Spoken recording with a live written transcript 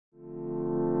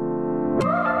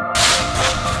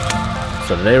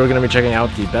So today we're going to be checking out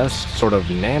the best sort of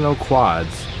nano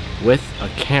quads with a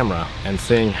camera and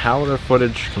seeing how their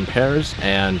footage compares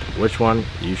and which one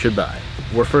you should buy.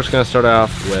 We're first going to start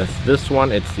off with this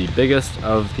one. It's the biggest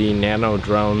of the nano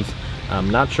drones. I'm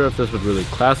not sure if this would really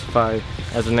classify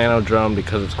as a nano drone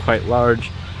because it's quite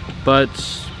large, but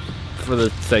for the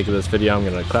sake of this video I'm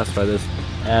going to classify this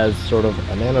as sort of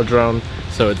a nano drone.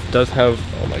 So it does have,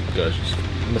 oh my gosh,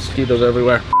 mosquitoes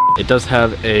everywhere. It does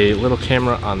have a little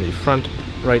camera on the front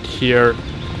right here.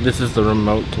 This is the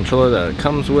remote controller that it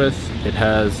comes with. It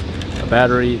has a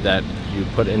battery that you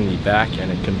put in the back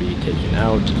and it can be taken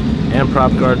out, and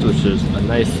prop guards, which is a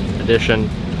nice addition.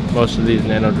 Most of these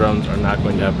nano drones are not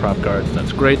going to have prop guards.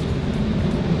 That's great.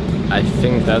 I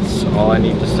think that's all I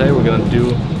need to say. We're gonna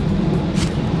do.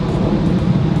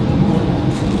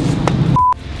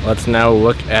 Let's now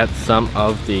look at some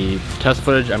of the test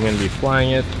footage. I'm gonna be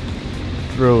flying it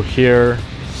through here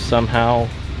somehow.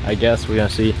 I guess we're gonna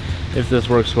see if this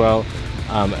works well,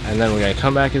 and then we're gonna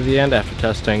come back at the end after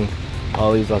testing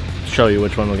all these. I'll show you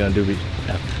which one we're gonna do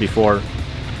before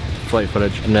flight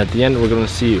footage, and at the end we're gonna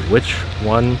see which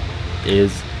one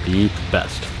is the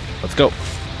best. Let's go.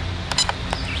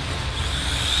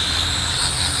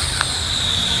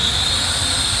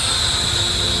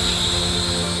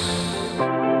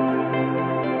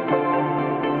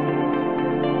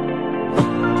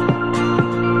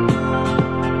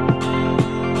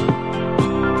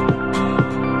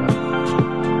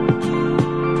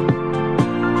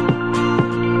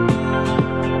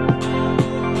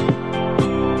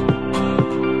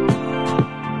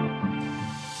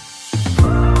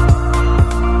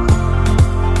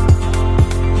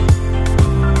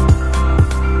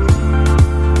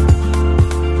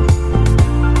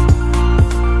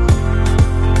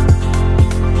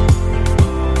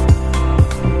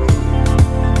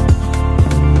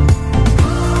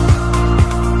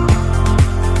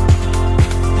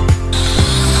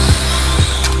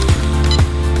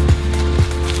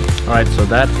 Alright, so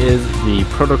that is the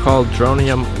Protocol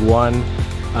Dronium 1.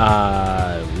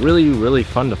 Really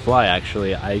fun to fly,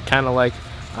 actually. I kind of like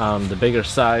the bigger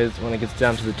size. When it gets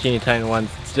down to the teeny tiny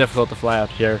ones, it's difficult to fly out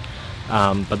here.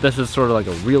 But this is sort of like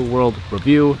a real world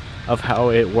review of how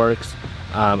it works.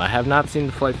 I have not seen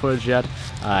the flight footage yet.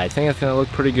 I think it's going to look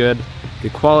pretty good. The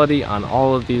quality on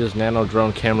all of these nano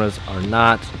drone cameras are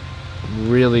not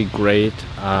really great.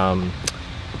 But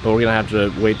we're going to have to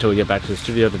wait till we get back to the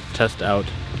studio to test out,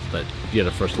 but get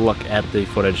a first look at the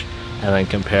footage and then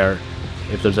compare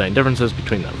if there's any differences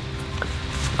between them.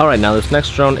 Alright, now this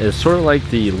next drone is sort of like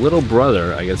the little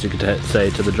brother, I guess you could say,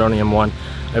 to the Dronium 1.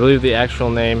 I believe the actual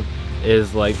name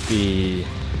is like the...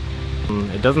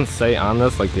 it doesn't say on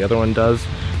this like the other one does,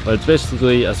 but it's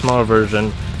basically a smaller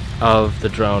version of the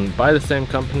drone by the same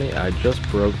company. I just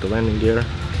broke the landing gear.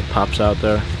 It pops out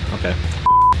there. Okay.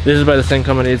 This is by the same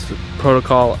company. It's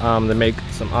Protocol. They make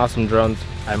some awesome drones.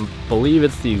 I believe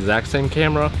it's the exact same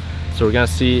camera, so we're gonna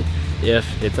see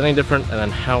if it's any different and then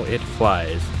how it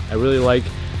flies. I really like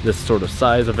this sort of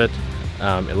size of it.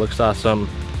 It looks awesome.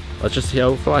 Let's just see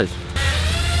how it flies.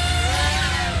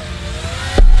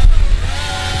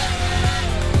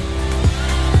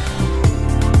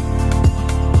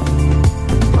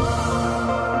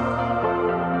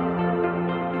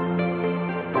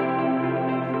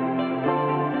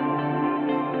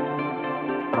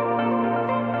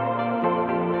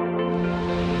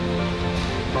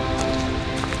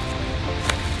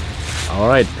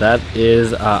 Alright, that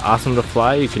is awesome to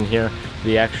fly. You can hear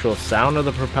the actual sound of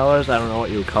the propellers. I don't know what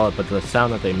you would call it, but the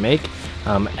sound that they make.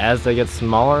 As they get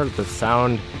smaller, the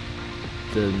sound,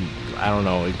 I don't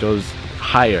know, it goes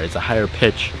higher. It's a higher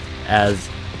pitch as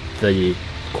the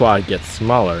quad gets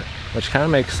smaller, which kind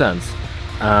of makes sense.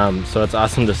 So it's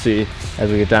awesome to see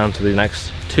as we get down to the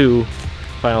next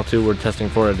final two we're testing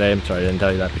for today. I'm sorry I didn't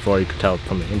tell you that before. You could tell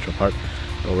from the intro part,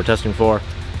 but we're testing for.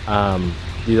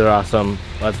 These are awesome.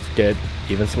 Let's get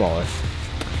even smaller.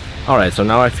 Alright, so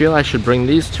now I feel I should bring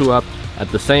these two up at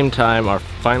the same time. Our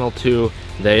final two.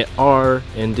 They are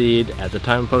indeed, at the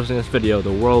time of posting this video,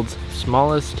 the world's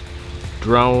smallest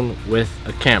drone with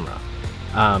a camera.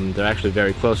 They're actually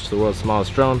very close to the world's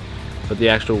smallest drone, but the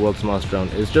actual world's smallest drone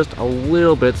is just a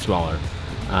little bit smaller.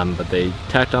 But they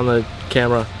tacked on the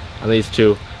camera on these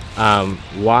two.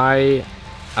 Why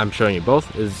I'm showing you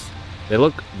both is they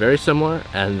look very similar,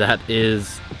 and that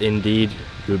is indeed,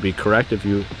 you would be correct if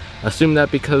you assume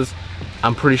that, because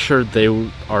I'm pretty sure they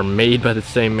are made by the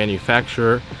same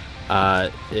manufacturer.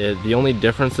 The only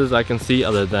differences I can see,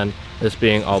 other than this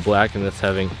being all black and this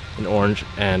having an orange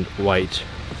and white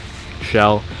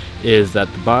shell, is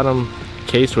that the bottom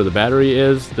case where the battery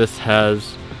is, this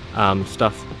has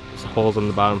holes on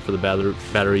the bottom for the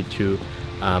battery to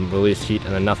release heat,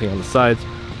 and then nothing on the sides,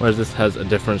 whereas this has a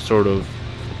different sort of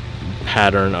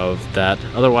pattern of that.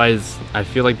 Otherwise, I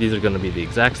feel like these are going to be the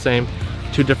exact same.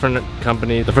 Two different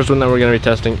companies. The first one that we're going to be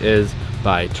testing is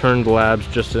by Turned Labs.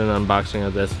 Just an unboxing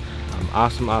of this.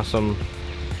 Awesome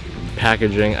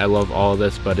packaging. I love all of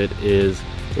this, but it is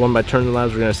the one by Turned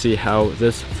Labs. We're going to see how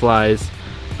this flies.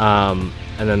 And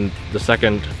then the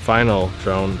second final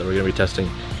drone that we're going to be testing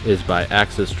is by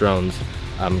Axis Drones.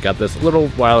 Got this a little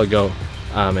while ago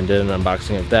and did an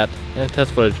unboxing of that and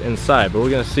test footage inside. But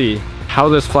we're going to see how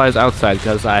this flies outside,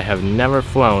 because I have never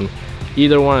flown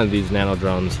either one of these nano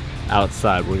drones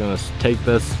outside. We're going to take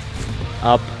this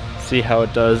up, see how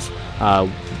it does.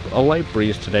 A light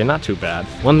breeze today, not too bad.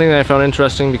 One thing that I found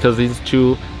interesting, because these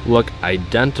two look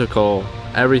identical,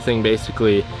 everything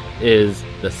basically is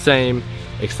the same,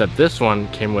 except this one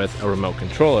came with a remote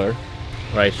controller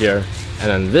right here, and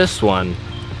then this one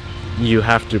you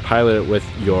have to pilot it with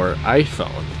your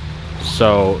iPhone.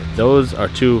 So those are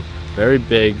two very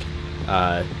big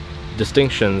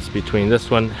distinctions between this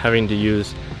one having to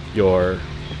use your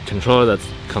controller that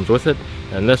comes with it,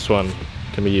 and this one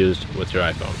can be used with your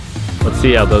iPhone. Let's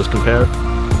see how those compare.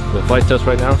 The flight test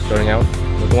right now, starting out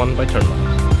with one by Turned Labs.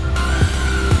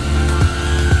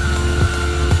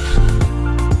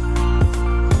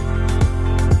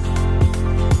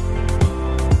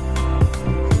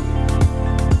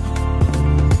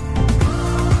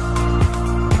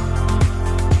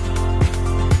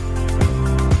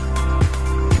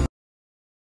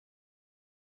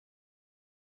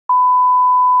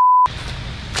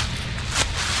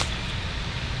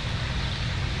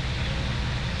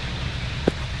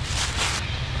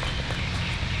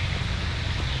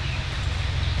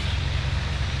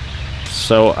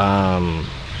 So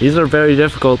these are very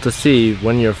difficult to see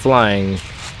when you're flying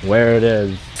where it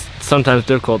is. Sometimes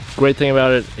difficult. Great thing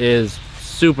about it is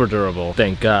super durable,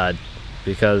 thank God,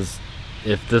 because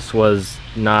if this was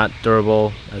not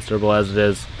durable as it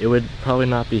is, it would probably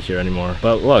not be here anymore.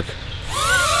 But look,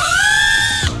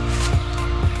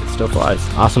 it still flies.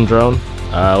 Awesome drone.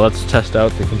 Let's test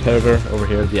out the competitor over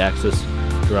here, the Axis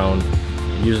drone,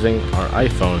 using our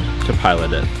iPhone to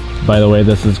pilot it. By the way,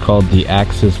 this is called the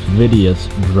Axis Vidius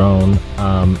drone,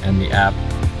 and the app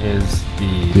is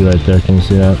the right there. Can you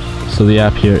see that? So the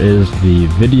app here is the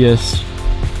Vidius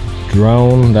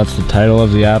drone. That's the title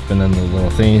of the app, and then the little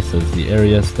thingy says the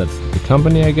Arius. That's the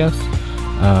company, I guess.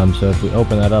 So if we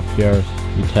open that up here,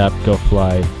 you tap Go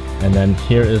Fly, and then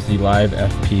here is the live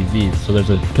FPV. So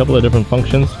there's a couple of different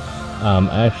functions.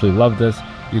 I actually love this.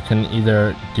 You can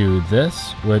either do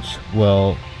this, which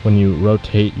will, when you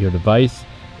rotate your device,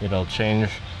 it'll change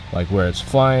like where it's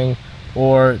flying,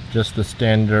 or just the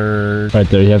standard. Right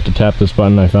there, you have to tap this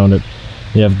button. I found it.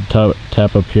 You have to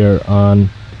tap up here on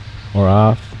or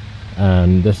off,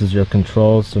 and this is your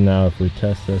controls. So now if we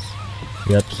test this,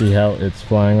 yep, see how it's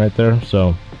flying right there?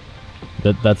 So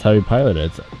that's how you pilot it.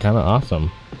 It's kind of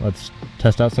awesome. Let's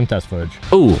test out some test footage.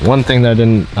 Oh, one thing that I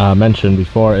didn't mention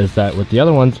before is that with the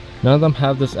other ones, none of them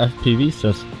have this FPV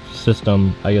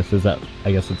system. I guess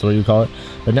that's what you call it.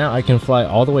 But now I can fly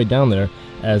all the way down there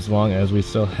as long as we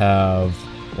still have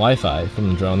Wi-Fi from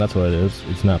the drone. That's what it is.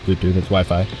 It's not Bluetooth, it's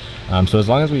Wi-Fi. So as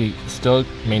long as we still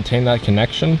maintain that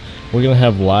connection, we're gonna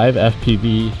have live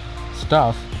FPV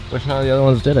stuff, which none of the other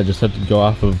ones did. I just had to go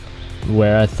off of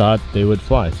where I thought they would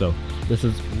fly. So this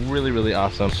is really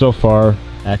awesome. So far,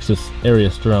 Axis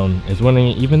Arius drone is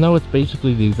winning, even though it's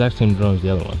basically the exact same drone as the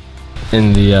other one.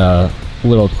 In the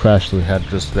little crash that we had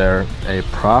just there, a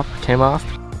prop came off.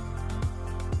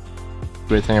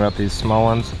 Great thing about these small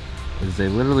ones is they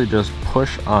literally just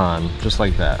push on just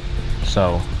like that.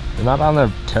 So they're not on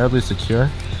there terribly secure,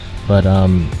 but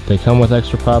they come with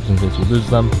extra props in case you lose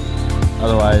them.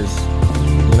 Otherwise,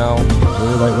 you know, it's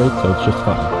really lightweight, so it's just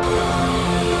fun.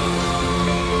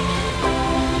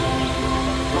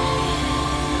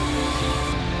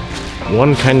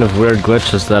 One kind of weird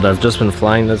glitch is that I've just been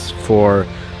flying this for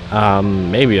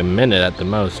maybe a minute at the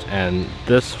most, and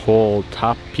this whole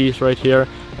top piece right here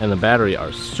and the battery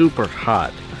are super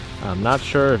hot. I'm not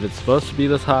sure if it's supposed to be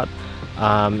this hot.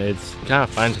 It's kind of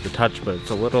fine to the touch, but it's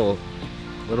a little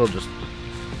just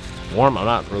warm. I'm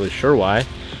not really sure why.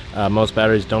 Most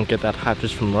batteries don't get that hot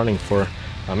just from running for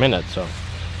a minute, so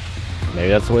maybe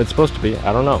that's the way it's supposed to be.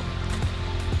 I don't know.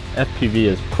 FPV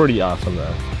is pretty awesome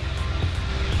though.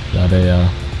 Got a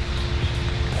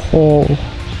hole.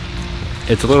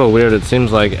 It's a little weird. It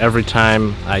seems like every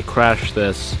time I crash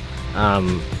this,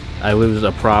 I lose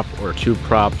a prop or two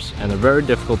props, and they're very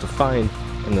difficult to find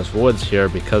in this woods here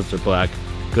because they're black.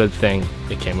 Good thing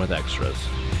it came with extras.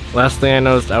 Last thing I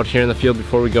noticed out here in the field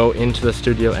before we go into the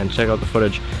studio and check out the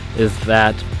footage is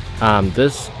that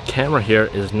This camera here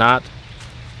is not...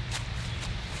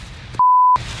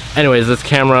 Anyways, this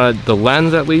camera, the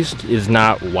lens at least, is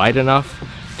not wide enough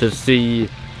to see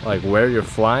like where you're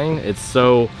flying. It's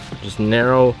so just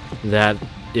narrow that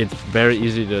it's very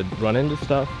easy to run into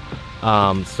stuff.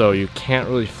 So you can't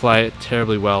really fly it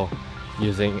terribly well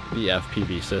using the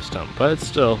FPV system, but it's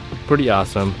still pretty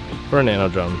awesome for a nano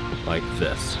drone like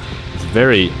this. It's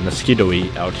very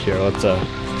mosquito-y out here. Let's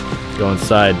go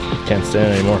inside. Can't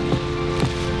stand anymore.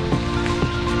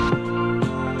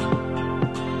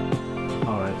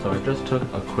 Alright, so I just took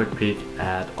a quick peek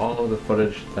at all of the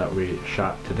footage that we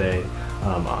shot today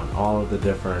on all of the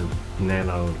different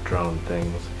nano drone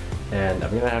things, and I'm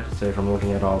gonna have to say, from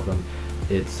looking at all of them,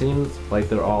 it seems like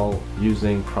they're all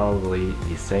using probably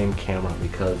the same camera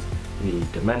because the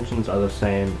dimensions are the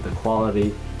same, the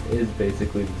quality is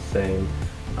basically the same,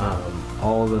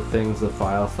 all the things, the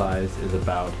file size is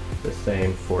about the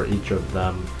same for each of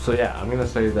them. So yeah, I'm gonna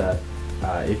say that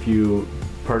if you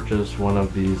purchase one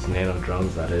of these nano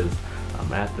drones that is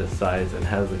at this size and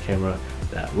has a camera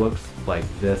that looks like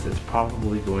this, it's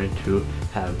probably going to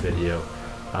have video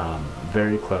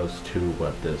very close to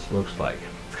what this looks like.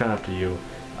 It's kind of up to you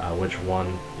which one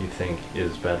you think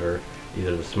is better,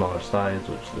 either the smaller size,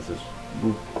 which this is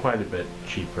quite a bit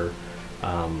cheaper,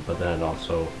 but then it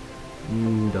also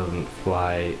doesn't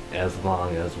fly as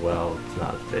long as well. It's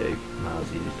not as big, not as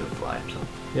easy to fly. So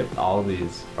yep, all of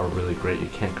these are really great. You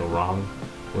can't go wrong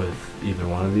with either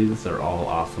one of these. They're all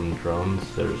awesome drones.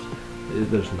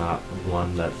 There's not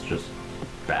one that's just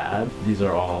bad. These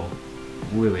are all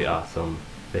really awesome.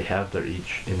 They have their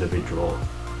each individual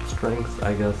strengths,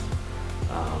 I guess,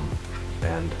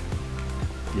 and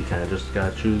you kind of just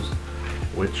gotta choose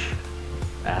which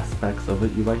aspects of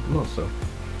it you like the most. So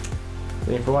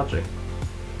thank you for watching.